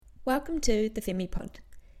Welcome to the Femi Pod.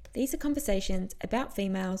 These are conversations about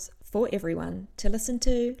females for everyone to listen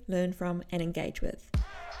to, learn from, and engage with.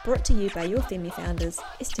 Brought to you by your Femi founders,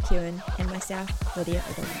 Esther Kewen and myself, Lydia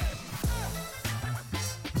Oberlin.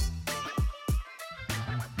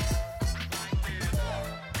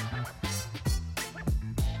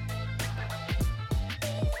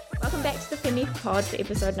 Welcome back to the Femi Pod for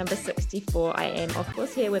episode number 64. I am, of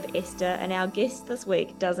course, here with Esther, and our guest this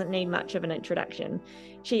week doesn't need much of an introduction.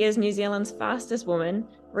 She is New Zealand's fastest woman,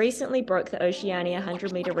 recently broke the Oceania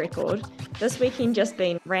 100-metre record. This weekend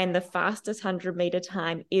ran the fastest 100-metre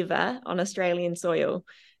time ever on Australian soil.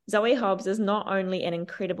 Zoe Hobbs is not only an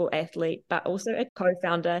incredible athlete, but also a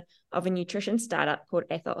co-founder of a nutrition startup called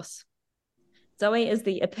Ethos. Zoe is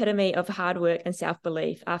the epitome of hard work and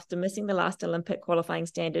self-belief. After missing the last Olympic qualifying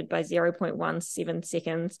standard by 0.17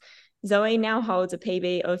 seconds, Zoe now holds a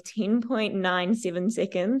PB of 10.97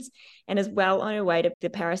 seconds and is well on her way to the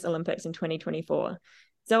Paris Olympics in 2024.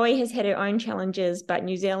 Zoe has had her own challenges, but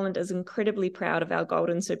New Zealand is incredibly proud of our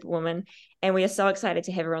golden superwoman, and we are so excited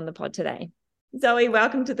to have her on the pod today. Zoe,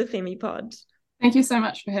 welcome to the Femi Pod. Thank you so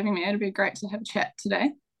much for having me. It'll be great to have a chat today.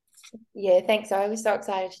 Yeah, thanks. Zoe. We're so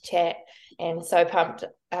excited to chat and so pumped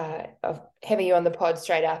of having you on the pod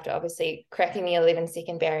straight after, obviously, cracking the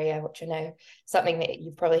 11-second barrier, which I know something that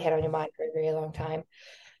you've probably had on your mind for a very long time.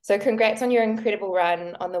 So congrats on your incredible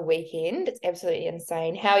run on the weekend. It's absolutely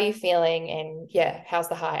insane. How are you feeling? And yeah, how's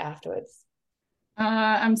the high afterwards?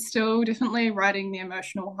 I'm still definitely riding the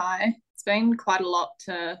emotional high. It's been quite a lot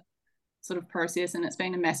to sort of process, and it's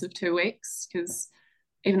been a massive 2 weeks because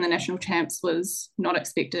even the national champs was not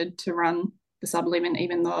expected to run the sub-11,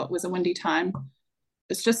 even though it was a windy time.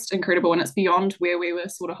 It's just incredible, and it's beyond where we were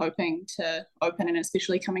sort of hoping to open, and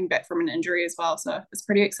especially coming back from an injury as well. So it's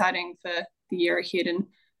pretty exciting for the year ahead and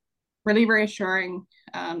really reassuring,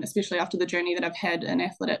 especially after the journey that I've had in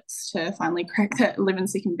athletics, to finally crack that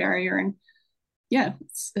 11-second barrier. And yeah,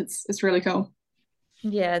 it's really cool.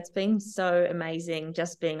 Yeah, it's been so amazing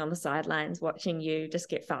just being on the sidelines, watching you just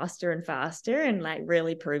get faster and faster and like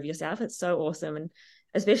really prove yourself. It's so awesome. And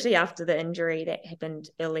especially after the injury that happened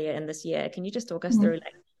earlier in this year, can you just talk us through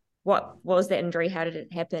like what was that injury? How did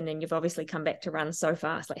it happen? And you've obviously come back to run so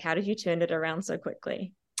fast. Like, how did you turn it around so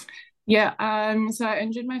quickly? Yeah, so I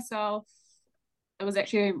injured myself. It was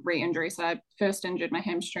actually a re-injury. So I first injured my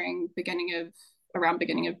hamstring beginning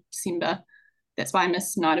of December. That's why I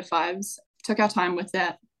missed 9 to 5s. Took our time with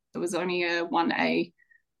that. It was only a 1A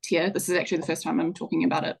tier. This is actually the first time I'm talking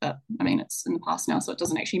about it, but I mean, it's in the past now, so it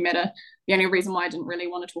doesn't actually matter. The only reason why I didn't really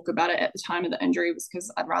want to talk about it at the time of the injury was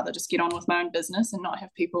because I'd rather just get on with my own business and not have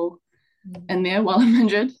people in there while I'm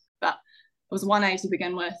injured. But it was 1A to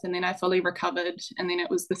begin with, and then I fully recovered, and then it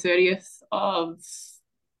was the 30th of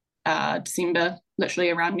December, literally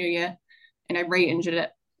around New Year, and I re-injured it,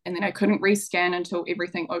 and then I couldn't rescan until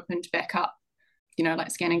everything opened back up,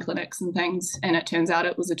 like scanning clinics and things, and it turns out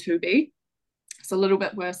it was a 2B. It's a little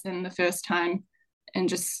bit worse than the first time, and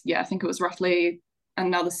just, I think it was roughly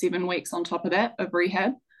another 7 weeks on top of that of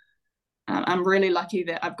rehab. I'm really lucky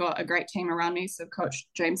that I've got a great team around me. So Coach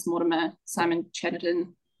James Mortimer, Simon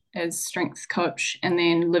Chatterton as strength coach, and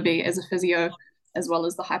then Livy as a physio, as well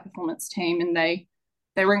as the high performance team. And they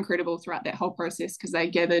were incredible throughout that whole process because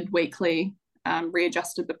they gathered weekly,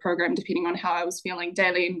 readjusted the program depending on how I was feeling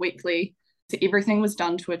daily and weekly. So everything was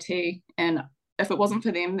done to a T. And if it wasn't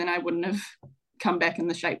for them, then I wouldn't have come back in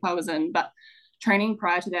the shape I was in. But training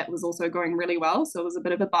prior to that was also going really well. So it was a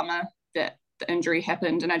bit of a bummer that the injury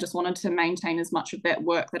happened. And I just wanted to maintain as much of that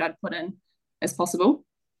work that I'd put in as possible.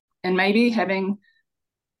 And maybe having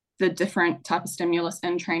the different type of stimulus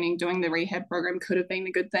in training, doing the rehab program could have been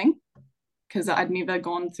a good thing, because I'd never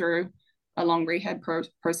gone through a long rehab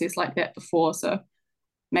process like that before. So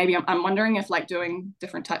maybe I'm wondering if like doing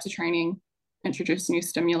different types of training introduce new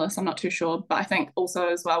stimulus. I'm not too sure, but I think also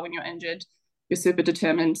as well, when you're injured, you're super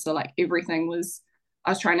determined. So like I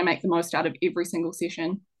was trying to make the most out of every single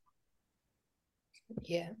session.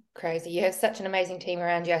 Yeah, crazy. You have such an amazing team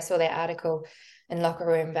around you. I saw that article in Locker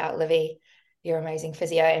Room about Livy, your amazing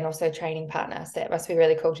physio and also training partner. So that must be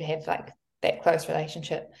really cool to have like that close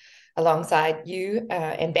relationship alongside you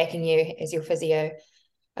and backing you as your physio.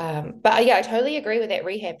 But yeah, I totally agree with that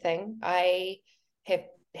rehab thing. I have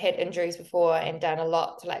had injuries before and done a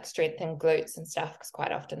lot to like strengthen glutes and stuff, because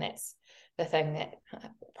quite often that's the thing that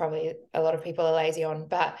probably a lot of people are lazy on.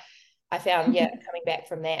 But I found, coming back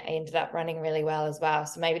from that, I ended up running really well as well.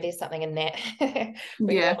 So maybe there's something in that.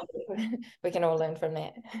 we can all learn from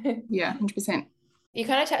that. Yeah, 100%. You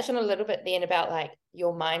kind of touched on a little bit then about like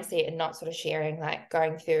your mindset and not sort of sharing like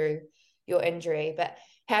going through your injury, but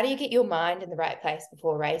How do you get your mind in the right place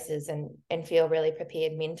before races and feel really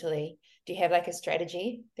prepared mentally? Do you have like a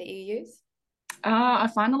strategy that you use? I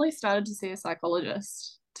finally started to see a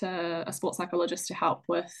sports psychologist to help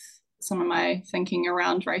with some of my thinking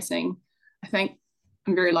around racing. I think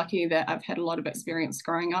I'm very lucky that I've had a lot of experience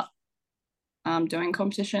growing up doing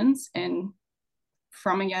competitions and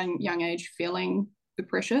from a young age feeling the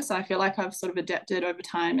pressure. So I feel like I've sort of adapted over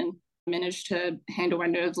time and managed to handle my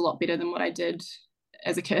nerves a lot better than what I did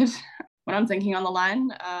as a kid. When I'm thinking on the line,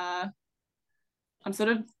 I'm sort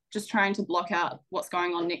of just trying to block out what's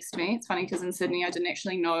going on next to me. It's funny because in Sydney, I didn't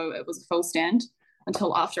actually know it was a full stand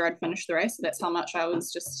until after I'd finished the race. So that's how much I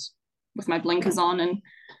was just with my blinkers on. And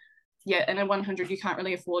yeah, in a 100, you can't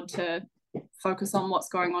really afford to focus on what's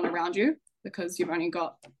going on around you because you've only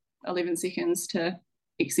got 11 seconds to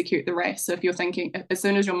execute the race. So if you're thinking, as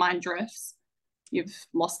soon as your mind drifts, you've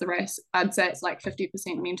lost the race. I'd say it's like 50%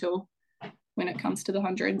 mental when it comes to the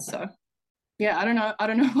 100. So yeah, I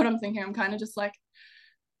don't know what I'm thinking. I'm kind of just like,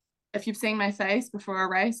 if you've seen my face before a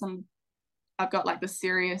race, I've got like the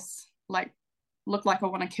serious, like look like I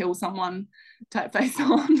want to kill someone type face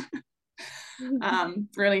on.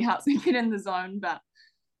 Really helps me get in the zone, but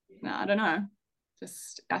no, I don't know.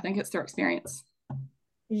 Just I think it's through experience.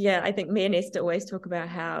 Yeah, I think me and Esther always talk about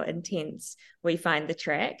how intense we find the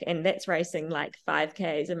track, and that's racing like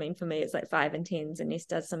 5Ks. I mean, for me, it's like 5 and 10s, and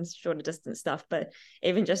Esther does some shorter distance stuff, but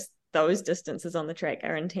even just those distances on the track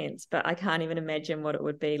are intense. But I can't even imagine what it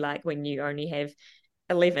would be like when you only have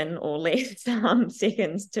 11 or less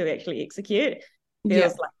seconds to actually execute.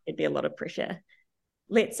 Feels like it'd be a lot of pressure.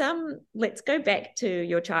 Let's go back to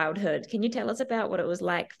your childhood. Can you tell us about what it was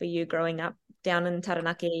like for you growing up down in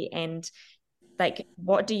Taranaki, and like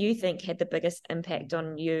what do you think had the biggest impact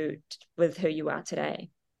on you with who you are today?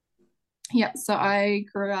 Yeah, so I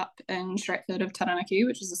grew up in Stratford of Taranaki,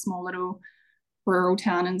 which is a small little rural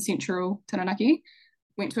town in central Taranaki.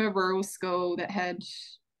 Went to a rural school that had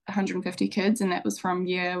 150 kids, and that was from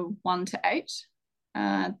year 1 to 8.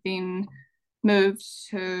 Then moved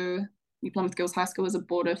to New Plymouth Girls High School as a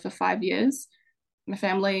boarder for 5 years. My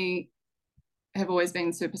family have always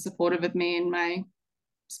been super supportive of me and my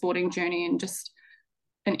sporting journey and just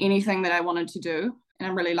in anything that I wanted to do. And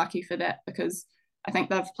I'm really lucky for that because I think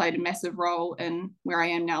they've played a massive role in where I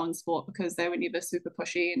am now in sport because they were never super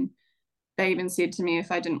pushy. And they even said to me if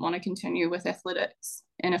I didn't want to continue with athletics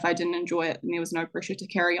and if I didn't enjoy it, then there was no pressure to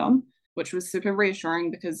carry on, which was super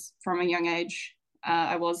reassuring because from a young age,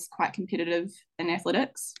 I was quite competitive in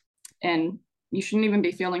athletics. And you shouldn't even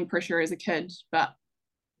be feeling pressure as a kid, but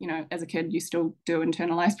you know, as a kid, you still do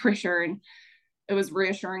internalize pressure. And it was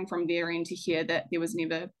reassuring from their end to hear that there was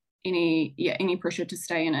never any pressure to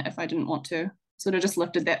stay in it if I didn't want to. Sort of just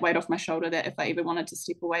lifted that weight off my shoulder that if I ever wanted to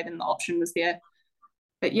step away, then the option was there.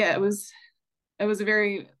 But yeah, I was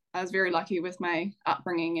very lucky with my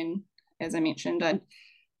upbringing. And as I mentioned, I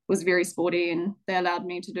was very sporty and they allowed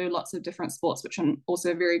me to do lots of different sports, which I'm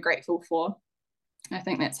also very grateful for. I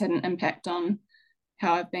think that's had an impact on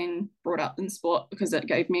how I've been brought up in sport because it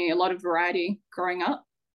gave me a lot of variety growing up.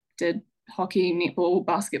 Did hockey, netball,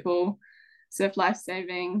 basketball, surf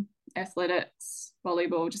lifesaving, athletics,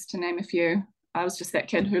 volleyball, just to name a few. I was just that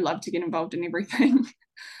kid who loved to get involved in everything.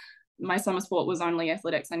 My summer sport was only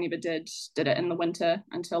athletics. I never did it in the winter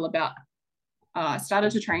until about I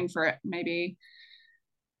started to train for it maybe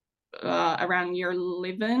around year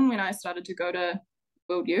 11 when I started to go to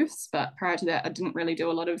World Youths. But prior to that, I didn't really do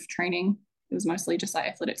a lot of training. It was mostly just like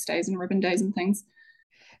athletics days and ribbon days and things.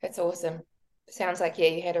 That's awesome. Sounds like, yeah,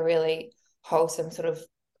 you had a really wholesome sort of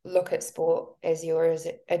look at sport as you were as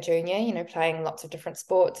a junior, you know, playing lots of different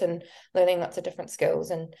sports and learning lots of different skills.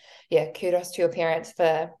 And yeah, kudos to your parents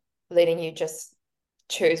for letting you just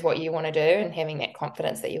choose what you want to do and having that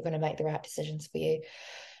confidence that you're going to make the right decisions for you.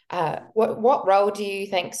 What role do you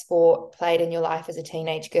think sport played in your life as a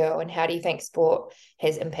teenage girl, and how do you think sport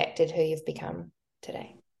has impacted who you've become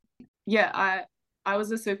today? Yeah, I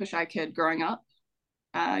was a super shy kid growing up.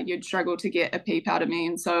 You'd struggle to get a peep out of me.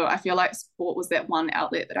 And so I feel like sport was that one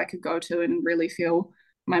outlet that I could go to and really feel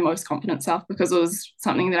my most confident self because it was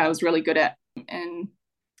something that I was really good at. And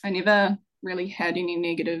I never really had any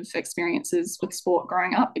negative experiences with sport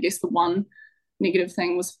growing up. I guess the one negative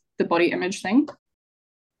thing was the body image thing.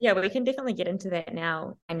 Yeah, we can definitely get into that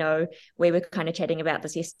now. I know we were kind of chatting about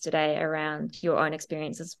this yesterday around your own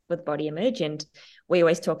experiences with body image. And we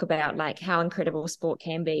always talk about like how incredible sport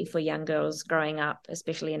can be for young girls growing up,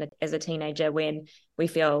 especially as a teenager, when we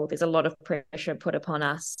feel there's a lot of pressure put upon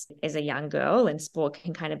us as a young girl. And sport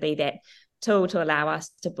can kind of be that tool to allow us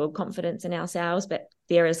to build confidence in ourselves. But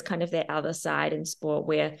there is kind of that other side in sport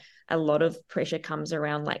where a lot of pressure comes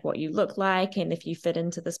around like what you look like, and if you fit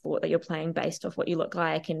into the sport that you're playing based off what you look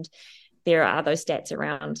like. And there are those stats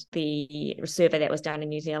around the survey that was done in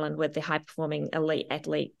New Zealand with the high performing elite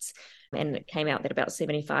athletes, and it came out that about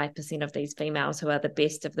 75% of these females who are the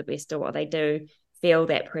best of the best at what they do feel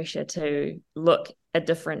that pressure to look a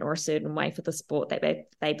different or a certain way for the sport that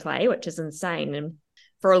they play, which is insane. And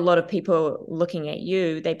for a lot of people looking at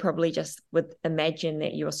you, they probably just would imagine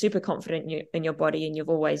that you're super confident in your body and you've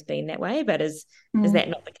always been that way. But is that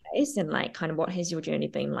not the case? And like, kind of what has your journey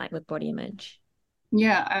been like with body image?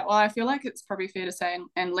 Yeah, I feel like it's probably fair to say,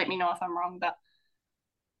 and let me know if I'm wrong, but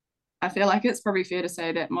I feel like it's probably fair to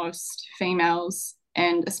say that most females,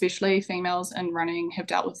 and especially females in running, have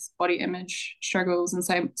dealt with body image struggles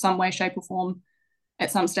in some way, shape, or form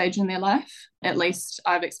at some stage in their life. At least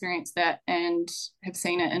I've experienced that and have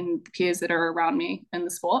seen it in peers that are around me in the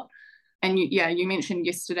sport. And you mentioned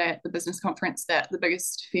yesterday at the business conference that the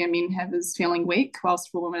biggest fear men have is feeling weak, whilst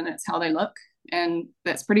for women it's how they look. And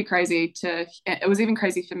that's pretty crazy it was even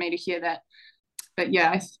crazy for me to hear that. But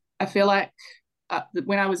yeah, I feel like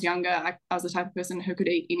when I was younger, I was the type of person who could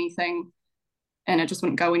eat anything and it just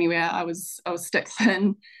wouldn't go anywhere. I was stick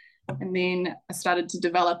thin. And then I started to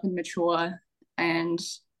develop and mature. And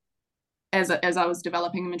as I was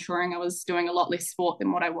developing and maturing, I was doing a lot less sport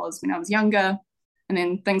than what I was when I was younger. And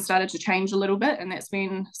then things started to change a little bit. And that's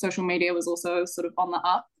when social media was also sort of on the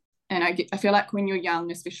up. And I feel like when you're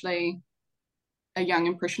young, especially a young,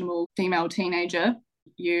 impressionable female teenager,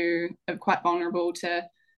 you are quite vulnerable to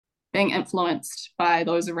being influenced by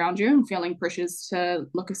those around you and feeling pressures to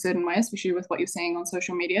look a certain way, especially with what you're seeing on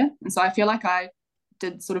social media. And so I feel like I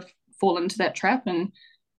did sort of fall into that trap and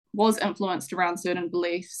was influenced around certain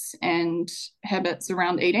beliefs and habits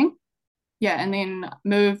around eating. Yeah, and then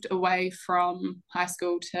moved away from high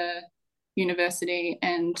school to university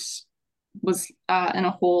and was in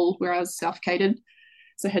a hall where I was self-catered.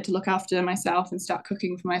 So I had to look after myself and start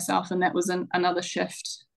cooking for myself. And that was another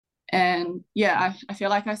shift. And yeah, I feel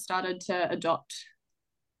like I started to adopt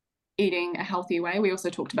eating a healthy way. We also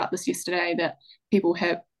talked about this yesterday, that people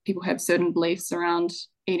have certain beliefs around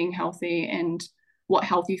eating healthy and what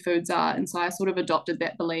healthy foods are. And so I sort of adopted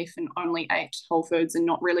that belief and only ate whole foods and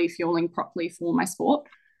not really fueling properly for my sport.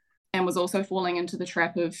 And was also falling into the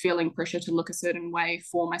trap of feeling pressure to look a certain way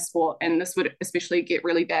for my sport. And this would especially get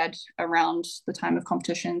really bad around the time of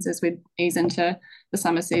competitions. As we'd ease into the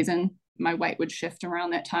summer season, my weight would shift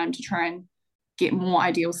around that time to try and get more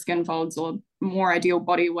ideal skin folds or more ideal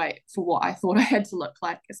body weight for what I thought I had to look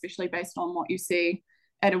like, especially based on what you see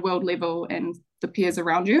at a world level and the peers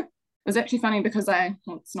around you. It was actually funny because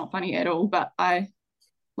it's not funny at all, but I,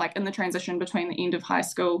 like in the transition between the end of high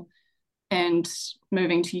school and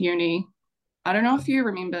moving to uni, I don't know if you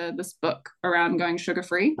remember this book around going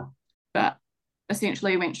sugar-free, but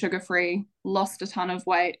essentially went sugar-free, lost a ton of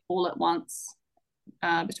weight all at once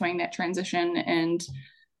between that transition. And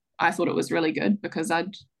I thought it was really good because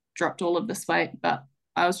I'd dropped all of this weight, but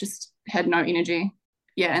I was just had no energy.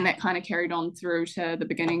 Yeah, and that kind of carried on through to the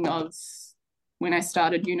beginning of when I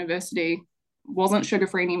started university. Wasn't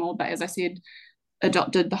sugar-free anymore, but as I said,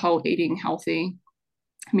 adopted the whole eating healthy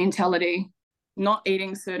mentality, not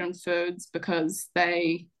eating certain foods because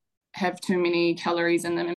they have too many calories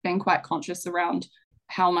in them, and being quite conscious around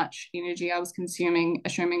how much energy I was consuming,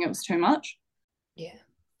 assuming it was too much. Yeah,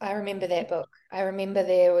 I remember that book. I remember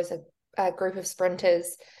there was a group of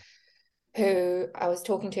sprinters who I was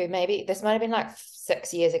talking to, maybe this might have been like 5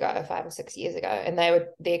 or 6 years ago, and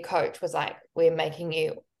their coach was like, we're making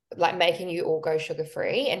you all go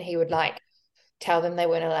sugar-free, and he would like tell them they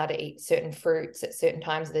weren't allowed to eat certain fruits at certain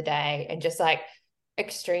times of the day, and just like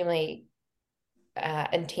extremely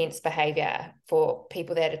intense behavior for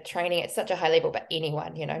people that are training at such a high level. But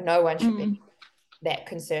anyone, no one should be that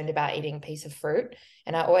concerned about eating a piece of fruit.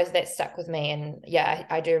 And that stuck with me. And yeah,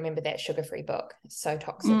 I do remember that sugar-free book. It's so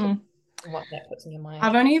toxic and what that puts in your mind.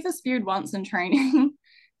 I've only ever spewed once in training,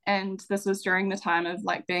 and this was during the time of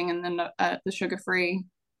like being in the sugar-free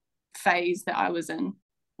phase that I was in,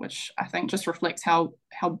 which I think just reflects how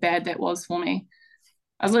bad that was for me.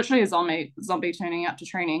 I was literally a zombie turning up to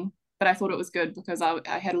training, but I thought it was good because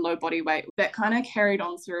I had a low body weight. That kind of carried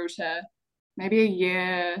on through to maybe a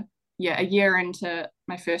year into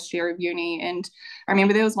my first year of uni. And I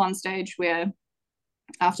remember there was one stage where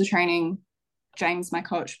after training, James, my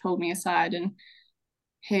coach, pulled me aside, and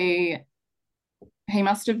he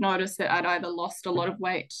must have noticed that I'd either lost a lot of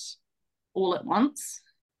weight all at once,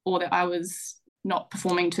 or that I was not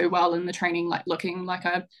performing too well in the training, like looking like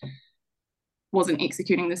I wasn't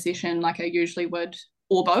executing the session like I usually would,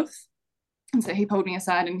 or both. And so he pulled me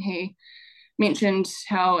aside and he mentioned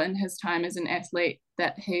how in his time as an athlete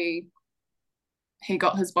that he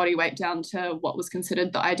got his body weight down to what was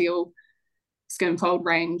considered the ideal skin fold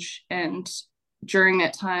range. And during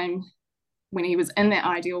that time, when he was in that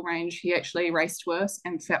ideal range, he actually raced worse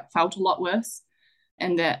and felt a lot worse.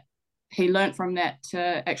 And that he learned from that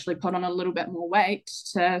to actually put on a little bit more weight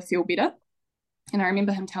to feel better. And I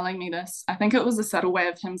remember him telling me this. I think it was a subtle way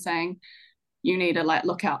of him saying, you need to like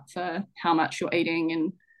look out for how much you're eating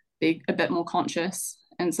and be a bit more conscious.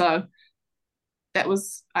 And so that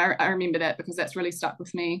was, I remember that because that's really stuck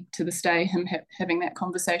with me to this day, him having that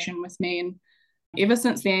conversation with me. And ever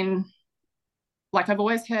since then, like I've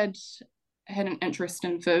always had an interest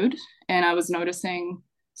in food, and I was noticing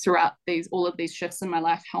throughout all of these shifts in my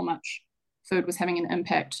life how much food was having an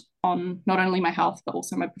impact on not only my health but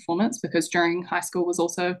also my performance, because during high school was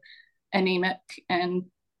also anemic, and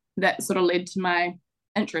that sort of led to my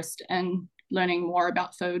interest in learning more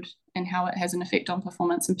about food and how it has an effect on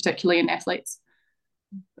performance, and particularly in athletes,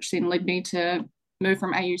 which then led me to move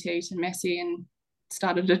from AUT to Massey and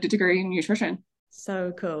started a degree in nutrition.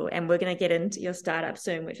 So cool. And we're going to get into your startup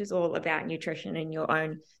soon, which is all about nutrition and your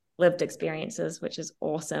own lived experiences, which is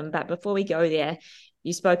awesome. But before we go there,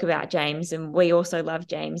 you spoke about James, and we also love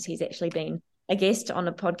James. He's actually been a guest on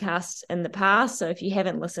a podcast in the past. So if you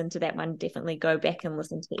haven't listened to that one, definitely go back and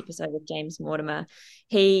listen to the episode with James Mortimer.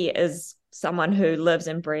 He is someone who lives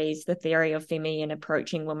and breathes the theory of Femi and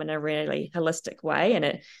approaching women in a really holistic way. And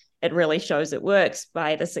it really shows it works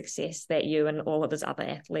by the success that you and all of his other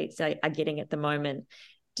athletes are getting at the moment.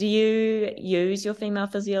 Do you use your female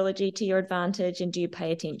physiology to your advantage, and do you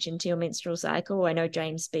pay attention to your menstrual cycle? I know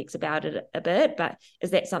James speaks about it a bit, but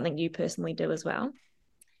is that something you personally do as well?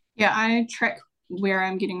 Yeah, I track where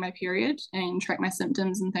I'm getting my period and track my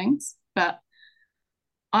symptoms and things, but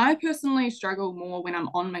I personally struggle more when I'm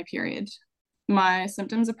on my period. My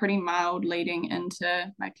symptoms are pretty mild leading into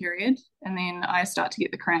my period, and then I start to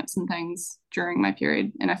get the cramps and things during my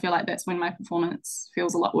period, and I feel like that's when my performance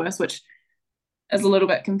feels a lot worse, which is a little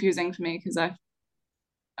bit confusing for me because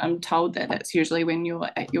I'm told that that's usually when you're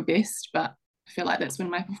at your best, but I feel like that's when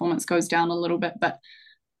my performance goes down a little bit. But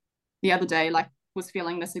the other day, like, was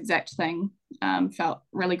feeling this exact thing, felt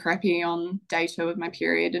really crappy on day 2 of my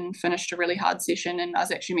period and finished a really hard session, and I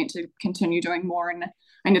was actually meant to continue doing more, and I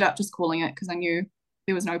ended up just calling it because I knew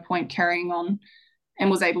there was no point carrying on,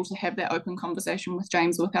 and was able to have that open conversation with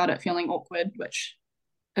James without it feeling awkward, which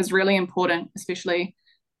is really important, especially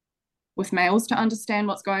with males, to understand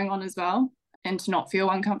what's going on as well and to not feel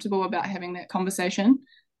uncomfortable about having that conversation.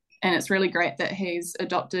 And it's really great that he's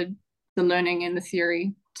adopted the learning and the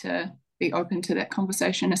theory to be open to that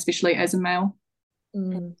conversation, especially as a male.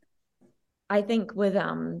 I think with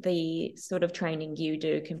the sort of training you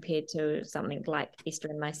do compared to something like Esther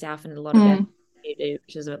and myself and a lot of our you do,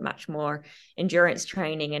 which is a much more endurance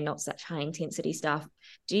training and not such high intensity stuff,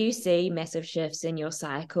 do you see massive shifts in your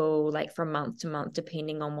cycle, like from month to month,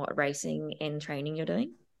 depending on what racing and training you're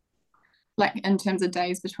doing? Like in terms of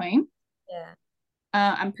days between? Yeah.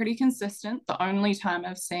 I'm pretty consistent. The only time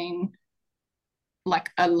I've seen like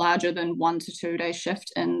a larger than 1 to 2 day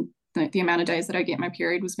shift in the amount of days that I get my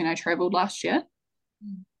period was when I traveled last year.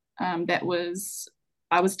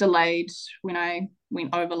 I was delayed when I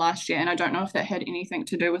went over last year, and I don't know if that had anything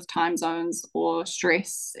to do with time zones or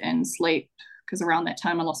stress and sleep, because around that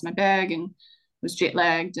time I lost my bag and was jet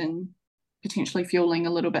lagged and potentially fueling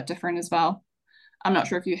a little bit different as well. I'm not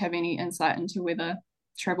sure if you have any insight into whether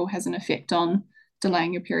travel has an effect on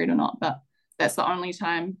delaying your period or not, but that's the only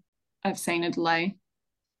time I've seen a delay.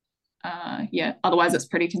 Otherwise it's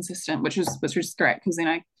pretty consistent, which is great, because then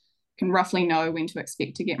I can roughly know when to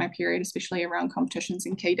expect to get my period, especially around competitions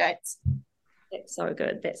and key dates. That's so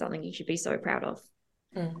good. That's something you should be so proud of.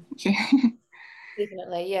 Yeah.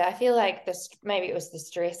 Definitely. Yeah, I feel like maybe it was the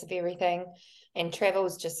stress of everything, and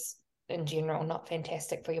travel's just in general not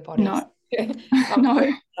fantastic for your body. No.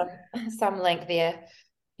 No. Some link there.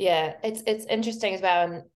 Yeah, it's interesting as well,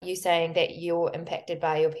 and you saying that you're impacted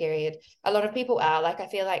by your period. A lot of people are. Like, I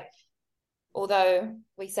feel like although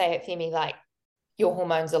we say at Femi, like, your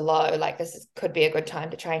hormones are low, like could be a good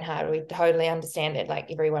time to train hard. We totally understand it.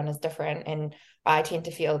 Like, everyone is different, and I tend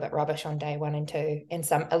to feel a bit rubbish on day 1 and 2, and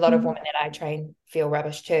a lot of women that I train feel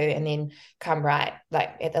rubbish too, and then come right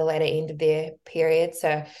like at the latter end of their period.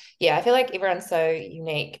 So yeah, I feel like everyone's so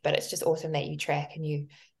unique, but it's just awesome that you track and you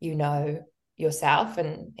know yourself,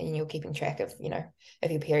 and you're keeping track of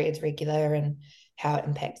if your period's regular and how it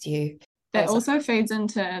impacts you. That also feeds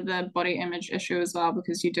into the body image issue as well,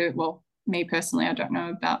 because me personally, I don't know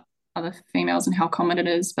about other females and how common it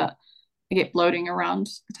is, but I get bloating around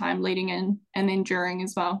the time leading in and then during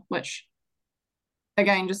as well, which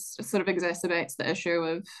again, just sort of exacerbates the issue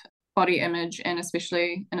of body image, and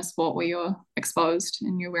especially in a sport where you're exposed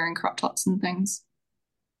and you're wearing crop tops and things.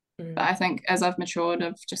 But I think as I've matured,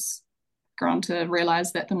 I've just grown to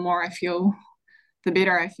realize that the more I feel, the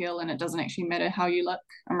better I feel, and it doesn't actually matter how you look.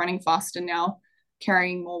 I'm running faster now,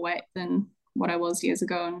 carrying more weight than what I was years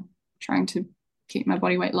ago, and trying to keep my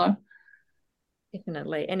body weight low.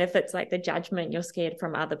 Definitely. And if it's like the judgment you're scared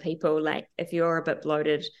from other people, like if you're a bit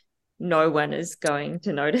bloated, no one is going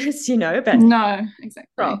to notice, but no,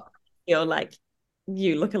 exactly. Feel like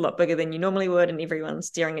you look a lot bigger than you normally would, and everyone's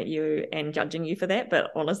staring at you and judging you for that.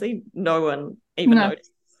 But honestly, no one even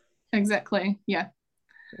notices. Exactly. Yeah.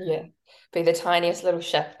 Be the tiniest little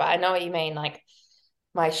shift. But I know what you mean. Like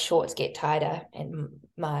my shorts get tighter and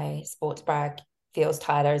my sports bra feels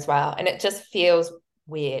tighter as well, and it just feels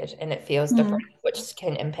weird and it feels different, which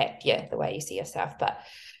can impact the way you see yourself. But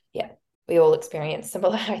we all experience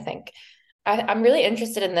similar. I think I'm really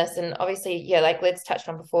interested in this, and obviously like Liz touched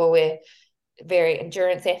on before, we're very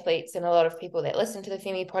endurance athletes, and a lot of people that listen to the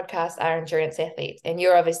Femi podcast are endurance athletes, and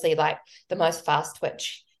you're obviously like the most fast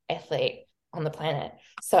twitch athlete on the planet,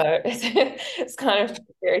 so it's kind of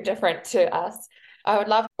very different to us. I would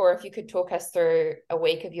love, or if you could talk us through a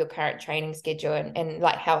week of your current training schedule and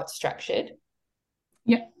like how it's structured.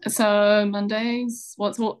 Yeah, so Mondays,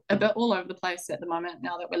 it's a bit all over the place at the moment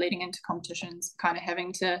now that we're leading into competitions, kind of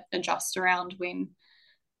having to adjust around when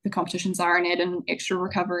the competitions are and add an extra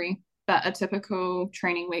recovery. But a typical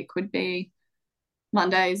training week would be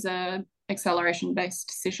Mondays are acceleration-based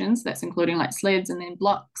sessions. That's including like sleds and then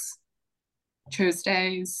blocks.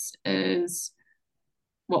 Tuesdays is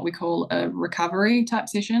what we call a recovery type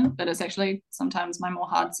session, but it's actually sometimes my more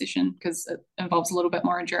hard session because it involves a little bit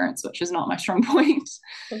more endurance, which is not my strong point.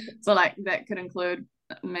 So like that could include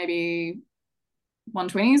maybe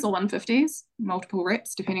 120s or 150s, multiple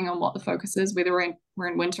reps, depending on what the focus is, whether we're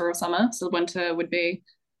in winter or summer. So winter would be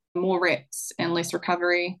more reps and less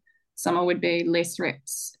recovery. Summer would be less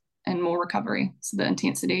reps and more recovery. So the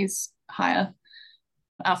intensity is higher.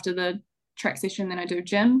 After the track session, then I do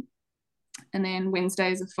gym. And then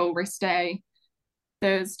Wednesday is a full rest day.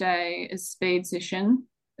 Thursday is speed session.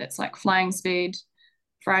 That's like flying speed.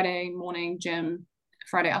 Friday morning, gym.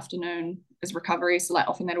 Friday afternoon is recovery. So like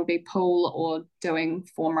often that'll be pool or doing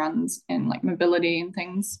form runs and like mobility and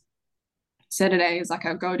things. Saturday is like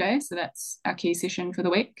our go day. So that's our key session for the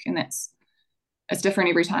week. And it's different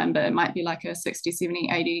every time, but it might be like a 60, 70,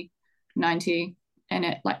 80, 90, and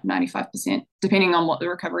at like 95%, depending on what the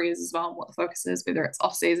recovery is as well, what the focus is, whether it's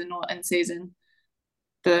off season or in season,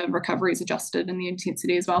 the recovery is adjusted and the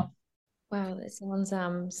intensity as well. Wow, that sounds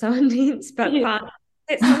so intense, but fun.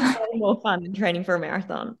 It sounds way more fun than training for a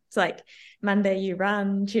marathon. It's like Monday you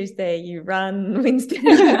run, Tuesday you run, Wednesday.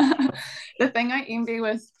 The thing I envy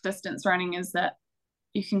with distance running is that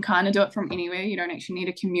you can kind of do it from anywhere. You don't actually need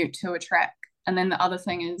a commute to a track. And then the other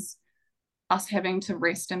thing is us having to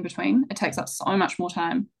rest in between. It takes up so much more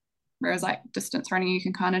time. Whereas like distance running, you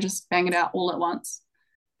can kind of just bang it out all at once.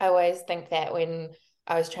 I always think that when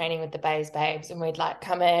I was training with the Bays Babes and we'd like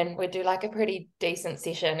come in, we'd do like a pretty decent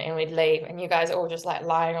session and we'd leave, and you guys are all just like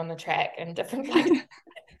lying on the track in different places.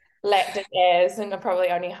 Lactic airs, and are probably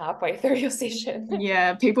only halfway through your session.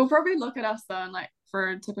 Yeah, people probably look at us though, and like for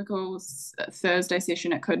a typical Thursday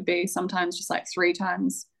session, it could be sometimes just like 3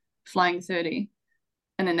 times flying 30,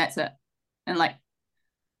 and then that's it. And like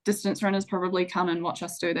distance runners probably come and watch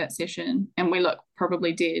us do that session, and we look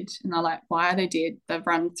probably dead, and they're like, why are they dead? They've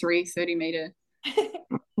run 3 30-meter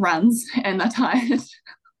runs and they're tired.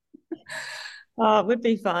 Oh, it would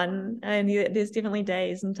be fun. And there's definitely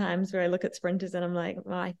days and times where I look at sprinters and I'm like,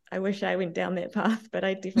 well, I wish I went down that path, but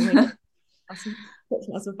I definitely put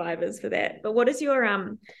muscle fibers for that. But what does your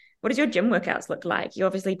gym workouts look like? You're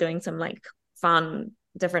obviously doing some like fun,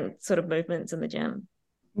 different sort of movements in the gym.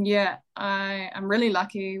 Yeah, I'm really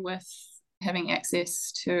lucky with having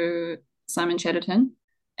access to Simon Chatterton,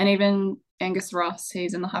 and even Angus Ross.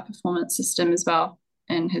 He's in the high performance system as well,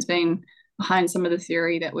 and has been behind some of the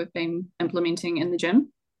theory that we've been implementing in the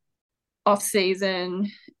gym. Off season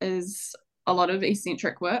is a lot of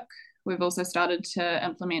eccentric work. We've also started to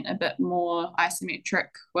implement a bit more isometric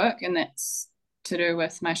work, and that's to do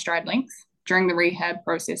with my stride length. During the rehab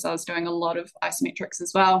process, I was doing a lot of isometrics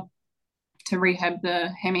as well to rehab the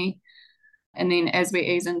hammy. And then as we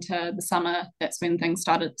ease into the summer, that's when things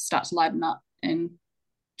start to lighten up and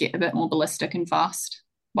get a bit more ballistic and fast,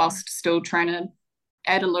 whilst still trying to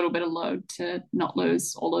add a little bit of load to not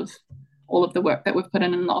lose all of the work that we've put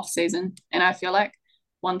in the off season. And I feel like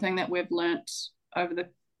one thing that we've learnt over the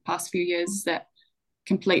past few years is that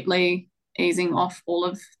completely easing off all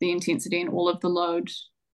of the intensity and all of the load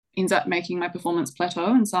ends up making my performance plateau.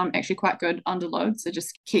 And so I'm actually quite good under load. So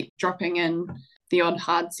just keep dropping in the odd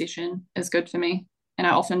hard session is good for me. And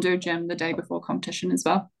I often do gym the day before competition as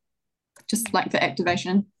well, just like the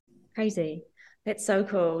activation. Crazy. That's so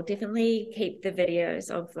cool. Definitely keep the videos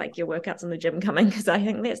of like your workouts in the gym coming, because I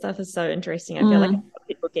think that stuff is so interesting. I feel like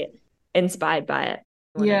people get inspired by it.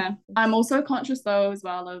 Yeah. I'm also conscious though as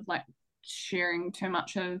well of like sharing too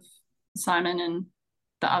much of Simon and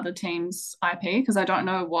the other team's IP, because I don't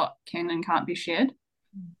know what can and can't be shared.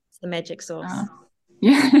 It's the magic sauce.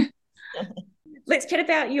 Yeah. Let's chat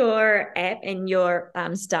about your app and your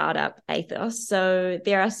startup Athos. So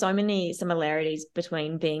there are so many similarities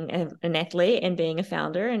between being an athlete and being a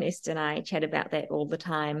founder, and Esther and I chat about that all the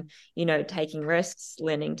time, you know, taking risks,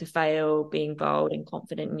 learning to fail, being bold and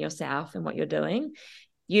confident in yourself and what you're doing.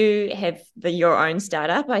 You have your own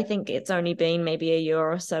startup. I think it's only been maybe a year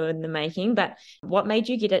or so in the making, but what made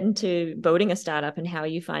you get into building a startup, and how are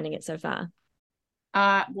you finding it so far?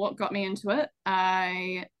 What got me into it?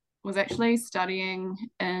 I was actually studying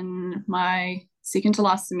in my second to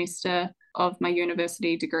last semester of my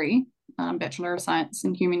university degree, Bachelor of Science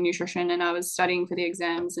in Human Nutrition, and I was studying for the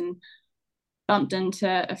exams and bumped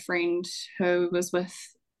into a friend who was with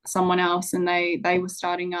someone else, and they were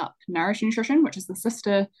starting up Nourish Nutrition, which is the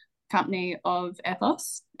sister company of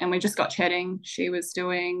Athos, and we just got chatting. She was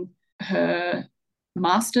doing her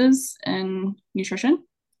master's in nutrition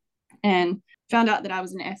and found out that I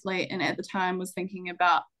was an athlete, and at the time was thinking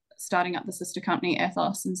about starting up the sister company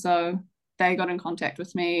Athos. And so they got in contact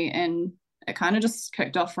with me, and it kind of just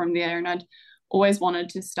kicked off from there. And I'd always wanted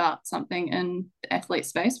to start something in the athlete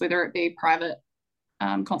space, whether it be private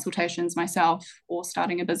consultations myself or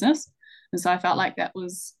starting a business. And so I felt like that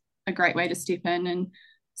was a great way to step in and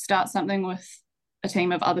start something with a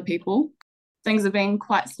team of other people. Things have been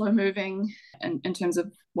quite slow moving in terms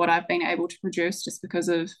of what I've been able to produce, just because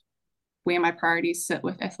of where my priorities sit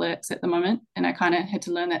with athletics at the moment. And I kind of had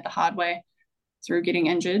to learn that the hard way through getting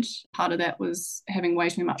injured. Part of that was having way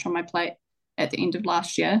too much on my plate at the end of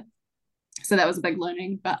last year. So that was a big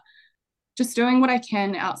learning, but just doing what I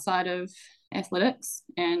can outside of athletics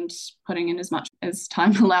and putting in as much as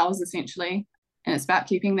time allows, essentially. And it's about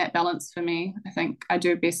keeping that balance for me. I think I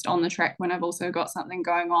do best on the track when I've also got something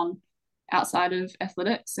going on outside of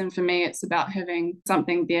athletics. And for me, it's about having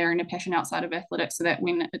something there and a passion outside of athletics, so that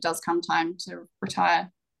when it does come time to retire,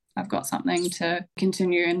 I've got something to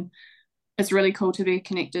continue. And it's really cool to be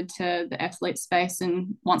connected to the athlete space.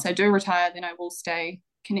 And once I do retire, then I will stay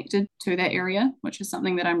connected to that area, which is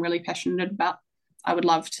something that I'm really passionate about. I would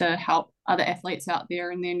love to help other athletes out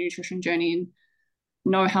there in their nutrition journey and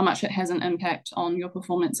know how much it has an impact on your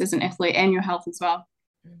performance as an athlete and your health as well.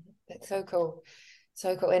 That's so cool.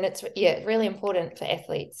 So cool. And it's really important for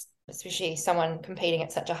athletes, especially someone competing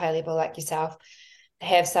at such a high level like yourself, to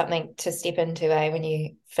have something to step into when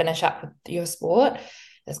you finish up with your sport.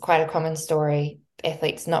 It's quite a common story,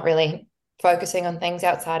 athletes not really focusing on things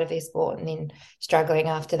outside of their sport and then struggling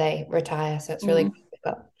after they retire. So it's really good we've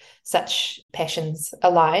got such passions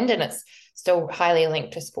aligned, and it's still highly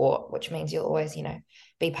linked to sport, which means you'll always,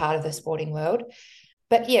 be part of the sporting world.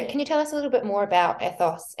 But yeah, can you tell us a little bit more about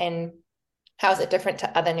Athos and how is it different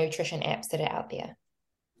to other nutrition apps that are out there?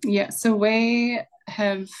 Yeah, so we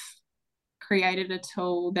have created a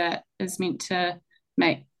tool that is meant to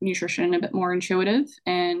make nutrition a bit more intuitive,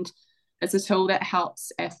 and it's a tool that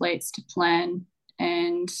helps athletes to plan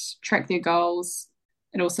and track their goals.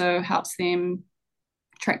 It also helps them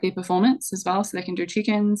track their performance as well, so they can do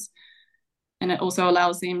check-ins. And it also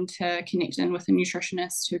allows them to connect in with a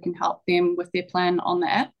nutritionist who can help them with their plan on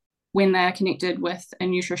the app. When they're connected with a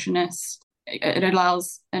nutritionist, it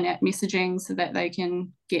allows in-app messaging so that they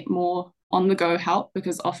can get more on-the-go help,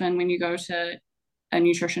 because often when you go to a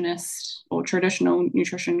nutritionist or traditional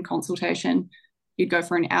nutrition consultation, you'd go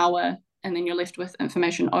for an hour and then you're left with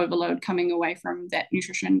information overload coming away from that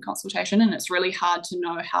nutrition consultation. And it's really hard to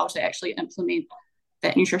know how to actually implement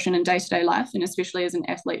that nutrition in day-to-day life. And especially as an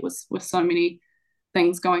athlete with so many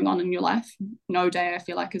things going on in your life, no day I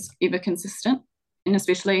feel like is ever consistent. And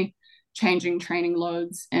especially changing training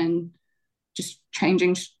loads and just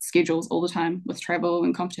changing schedules all the time with travel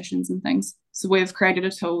and competitions and things. So we've created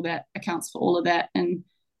a tool that accounts for all of that and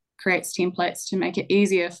creates templates to make it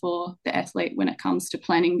easier for the athlete when it comes to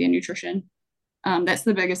planning their nutrition. That's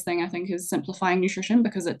the biggest thing, I think, is simplifying nutrition,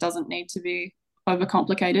 because it doesn't need to be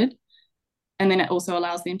overcomplicated. And then it also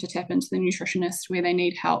allows them to tap into the nutritionist where they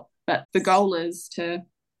need help. But the goal is to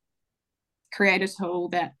create a tool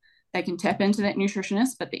that they can tap into that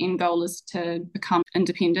nutritionist, but the end goal is to become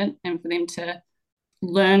independent and for them to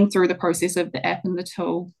learn through the process of the app and the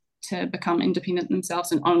tool to become independent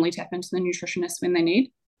themselves and only tap into the nutritionist when they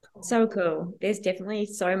need. So cool. There's definitely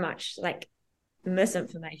so much like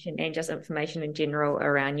misinformation and just information in general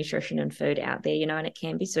around nutrition and food out there, and it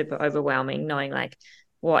can be super overwhelming knowing like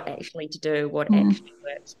what actually to do, what actually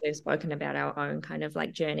works. We've spoken about our own kind of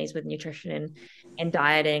like journeys with nutrition and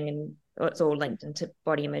dieting, and it's all linked into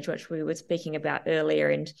body image, which we were speaking about earlier.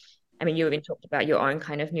 And I mean, you even talked about your own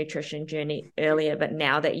kind of nutrition journey earlier, but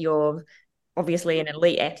now that you're obviously an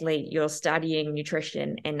elite athlete, you're studying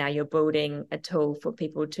nutrition and now you're building a tool for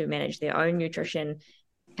people to manage their own nutrition.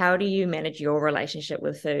 How do you manage your relationship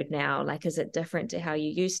with food now? Like, is it different to how you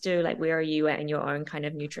used to? Like, where are you at in your own kind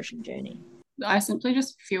of nutrition journey? I simply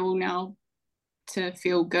just fuel now to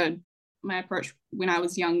feel good. My approach when I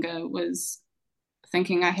was younger was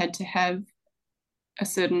thinking I had to have a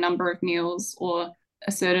certain number of meals or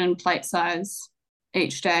a certain plate size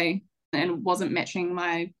each day and wasn't matching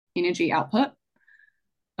my energy output.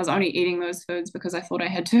 I was only eating those foods because I thought I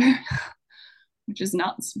had to, which is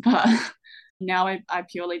nuts. But now I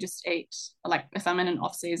purely just eat, like if I'm in an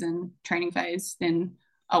off-season training phase, then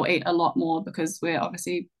I'll eat a lot more because we're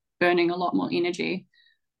obviously burning a lot more energy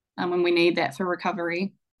when we need that for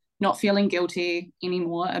recovery. Not feeling guilty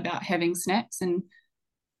anymore about having snacks. And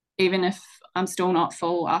even if I'm still not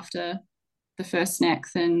full after the first snack,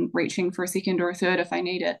 then reaching for a second or a third if I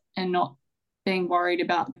need it, and not being worried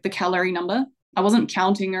about the calorie number. I wasn't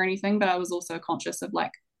counting or anything, but I was also conscious of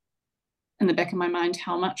like in the back of my mind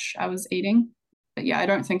how much I was eating. But yeah, I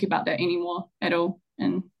don't think about that anymore at all.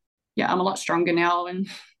 And yeah, I'm a lot stronger now and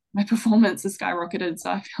my performance has skyrocketed.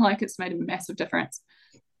 So I feel like it's made a massive difference.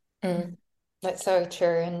 That's so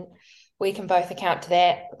true. And we can both account to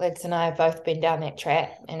that. Liz and I have both been down that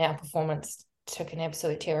track and our performance took an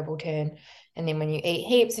absolute terrible turn. And then when you eat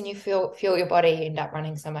heaps and you fuel your body, you end up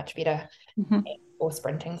running so much better or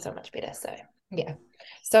sprinting so much better. So yeah,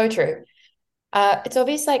 so true. It's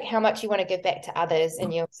obvious like how much you want to give back to others,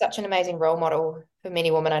 and you're such an amazing role model for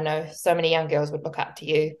many women. I know so many young girls would look up to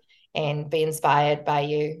you and be inspired by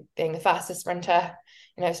you being the fastest sprinter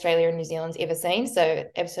Australia and New Zealand's ever seen. So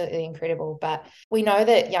absolutely incredible. But we know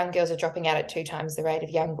that young girls are dropping out at 2 times the rate of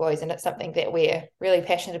young boys, and it's something that we're really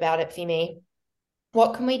passionate about at FEMI.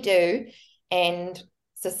 What can we do and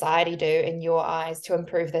society do in your eyes to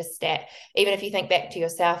improve this stat? Even if you think back to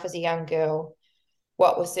yourself as a young girl,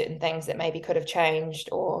 what were certain things that maybe could have changed,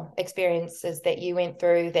 or experiences that you went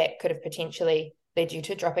through that could have potentially led you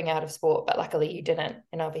to dropping out of sport, but luckily you didn't,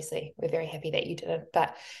 and obviously we're very happy that you didn't.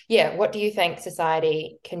 But yeah, what do you think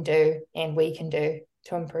society can do and we can do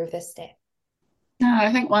to improve this stat?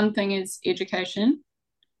 I think one thing is education,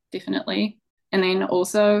 definitely. And then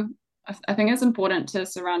also I think it's important to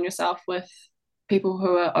surround yourself with people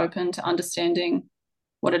who are open to understanding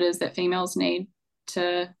what it is that females need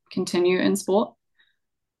to continue in sport.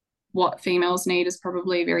 What females need is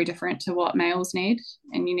probably very different to what males need,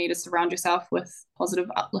 and you need to surround yourself with positive,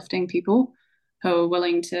 uplifting people who are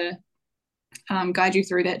willing to guide you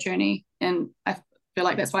through that journey. And I feel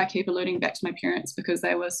like that's why I keep alluding back to my parents, because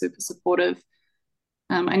they were super supportive.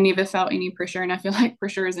 I never felt any pressure, and I feel like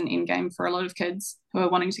pressure is an end game for a lot of kids who are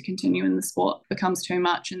wanting to continue in the sport. It becomes too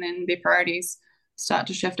much, and then their priorities start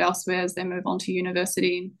to shift elsewhere as they move on to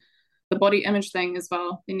university. And the body image thing as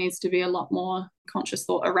well, there needs to be a lot more conscious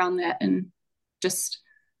thought around that. And just,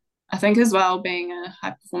 I think as well, being a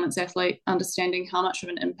high performance athlete, understanding how much of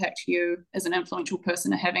an impact you as an influential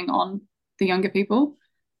person are having on the younger people,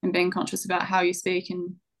 and being conscious about how you speak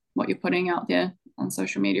and what you're putting out there on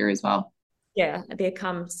social media as well. Yeah, there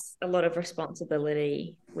comes a lot of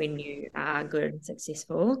responsibility when you are good and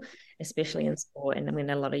successful, especially in sport, and when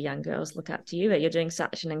a lot of young girls look up to you. But you're doing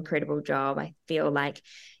such an incredible job. I feel like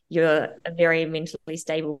you're a very mentally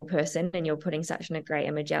stable person, and you're putting such a great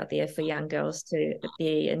image out there for young girls to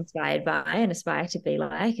be inspired by and aspire to be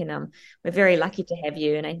like. And we're very lucky to have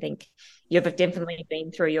you. And I think you've definitely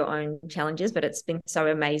been through your own challenges, but it's been so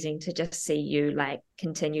amazing to just see you like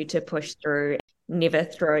continue to push through. Never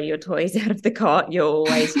throw your toys out of the cot. You're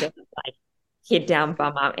always just like head down,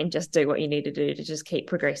 bum up, and just do what you need to do to just keep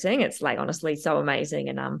progressing. It's like honestly so amazing.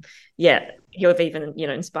 And yeah, you've even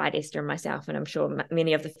inspired Esther and myself, and I'm sure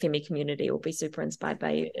many of the FEMI community will be super inspired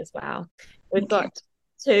by you as well. We've got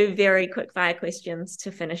 2 very quick fire questions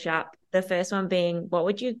to finish up. The first one being, what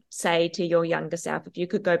would you say to your younger self if you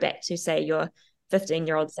could go back to, say, your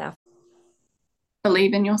 15-year-old self?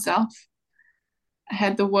 Believe in yourself. I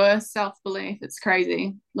had the worst self-belief. It's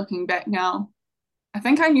crazy looking back now. I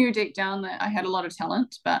think I knew deep down that I had a lot of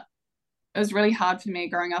talent, but it was really hard for me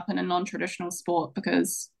growing up in a non-traditional sport,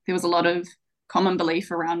 because there was a lot of common belief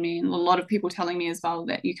around me, and a lot of people telling me as well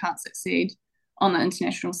that you can't succeed on the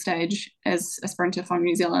international stage as a sprinter from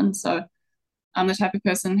New Zealand. So I'm the type of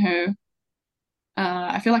person who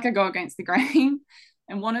I feel like I go against the grain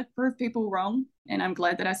and want to prove people wrong. And I'm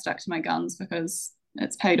glad that I stuck to my guns because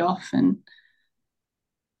it's paid off. And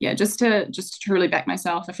yeah, just to truly back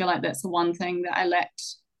myself, I feel like that's the one thing that I lacked.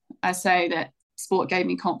 I say that sport gave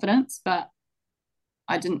me confidence, but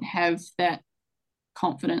I didn't have that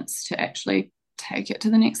confidence to actually take it to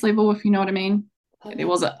the next level, if you know what I mean. There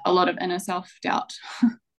was a lot of inner self-doubt.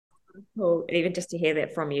 Cool, even just to hear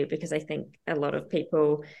that from you, because I think a lot of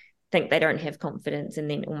people think they don't have confidence and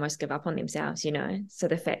then almost give up on themselves, you know. So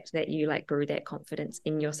the fact that you like grew that confidence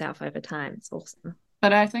in yourself over time, it's awesome.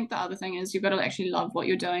 But I think the other thing is you've got to actually love what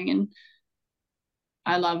you're doing. And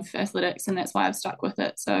I love athletics, and that's why I've stuck with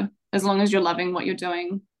it. So as long as you're loving what you're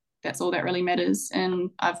doing, that's all that really matters.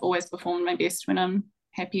 And I've always performed my best when I'm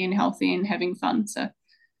happy and healthy and having fun. So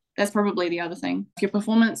that's probably the other thing. If your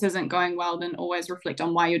performance isn't going well, then always reflect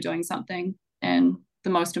on why you're doing something. And the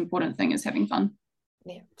most important thing is having fun.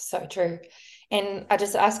 Yeah, so true. And I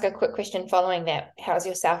just ask a quick question following that. How's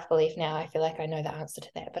your self-belief now? I feel like I know the answer to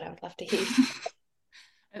that, but I would love to hear.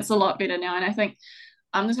 It's a lot better now. And I think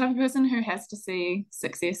I'm the type of person who has to see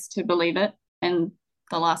success to believe it. And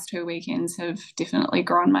the last 2 weekends have definitely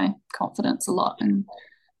grown my confidence a lot. And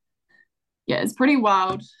yeah, it's pretty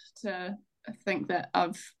wild to think that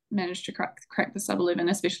I've managed to crack the sub 11,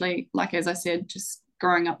 especially, like as I said, just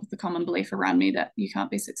growing up with the common belief around me that you can't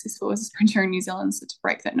be successful as a sprinter in New Zealand. So to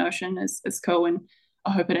break that notion is cool, and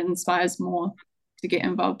I hope it inspires more to get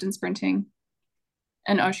involved in sprinting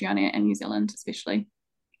in Oceania and New Zealand especially.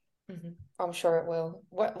 Mm-hmm. I'm sure it will.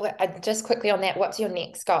 What just quickly on that, what's your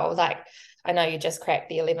next goal? Like, I know you just cracked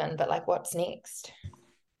the 11, but like, what's next?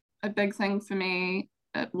 A big thing for me,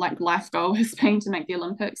 like life goal, has been to make the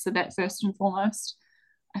Olympics. So that first and foremost.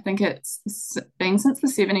 I think it's been since the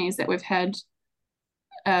 70s that we've had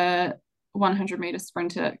a 100-meter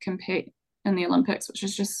sprinter compete in the Olympics, which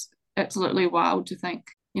is just absolutely wild to think.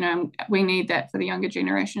 You know, we need that for the younger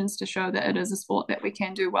generations to show that it is a sport that we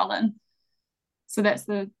can do well in. So that's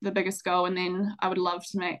the biggest goal. And then I would love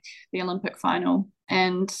to make the Olympic final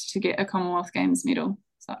and to get a Commonwealth Games medal.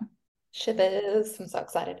 So Shivers. I'm so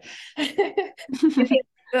excited.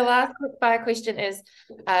 The last quick fire question is,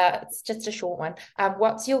 it's just a short one.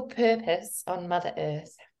 What's your purpose on Mother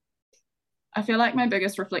Earth? I feel like my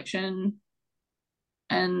biggest reflection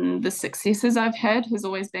and the successes I've had has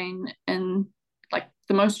always been in, like,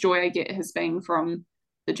 the most joy I get has been from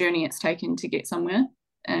the journey it's taken to get somewhere.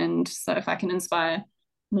 And so if I can inspire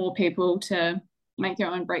more people to make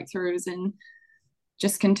their own breakthroughs and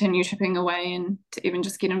just continue chipping away, and to even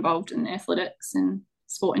just get involved in athletics and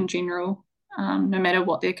sport in general, no matter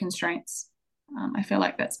what their constraints, I feel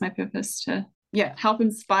like that's my purpose, to help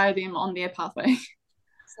inspire them on their pathway.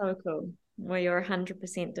 So cool. Well, you're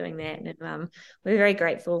 100% doing that. And we're very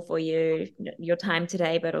grateful for your time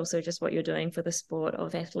today, but also just what you're doing for the sport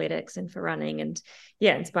of athletics and for running, and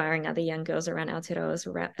inspiring other young girls around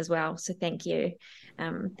Aotearoa as well. So thank you.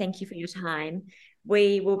 Thank you for your time.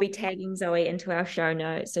 We will be tagging Zoe into our show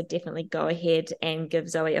notes, so definitely go ahead and give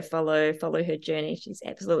Zoe a follow her journey. She's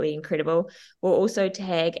absolutely incredible. We'll also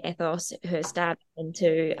tag Athos, her start,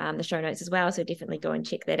 into the show notes as well, so definitely go and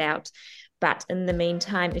check that out. But in the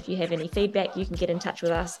meantime, if you have any feedback, you can get in touch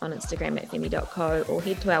with us on Instagram at femi.co, or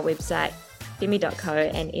head to our website, femi.co,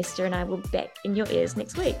 and Esther and I will be back in your ears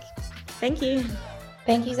next week. Thank you.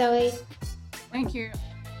 Thank you, Zoe. Thank you.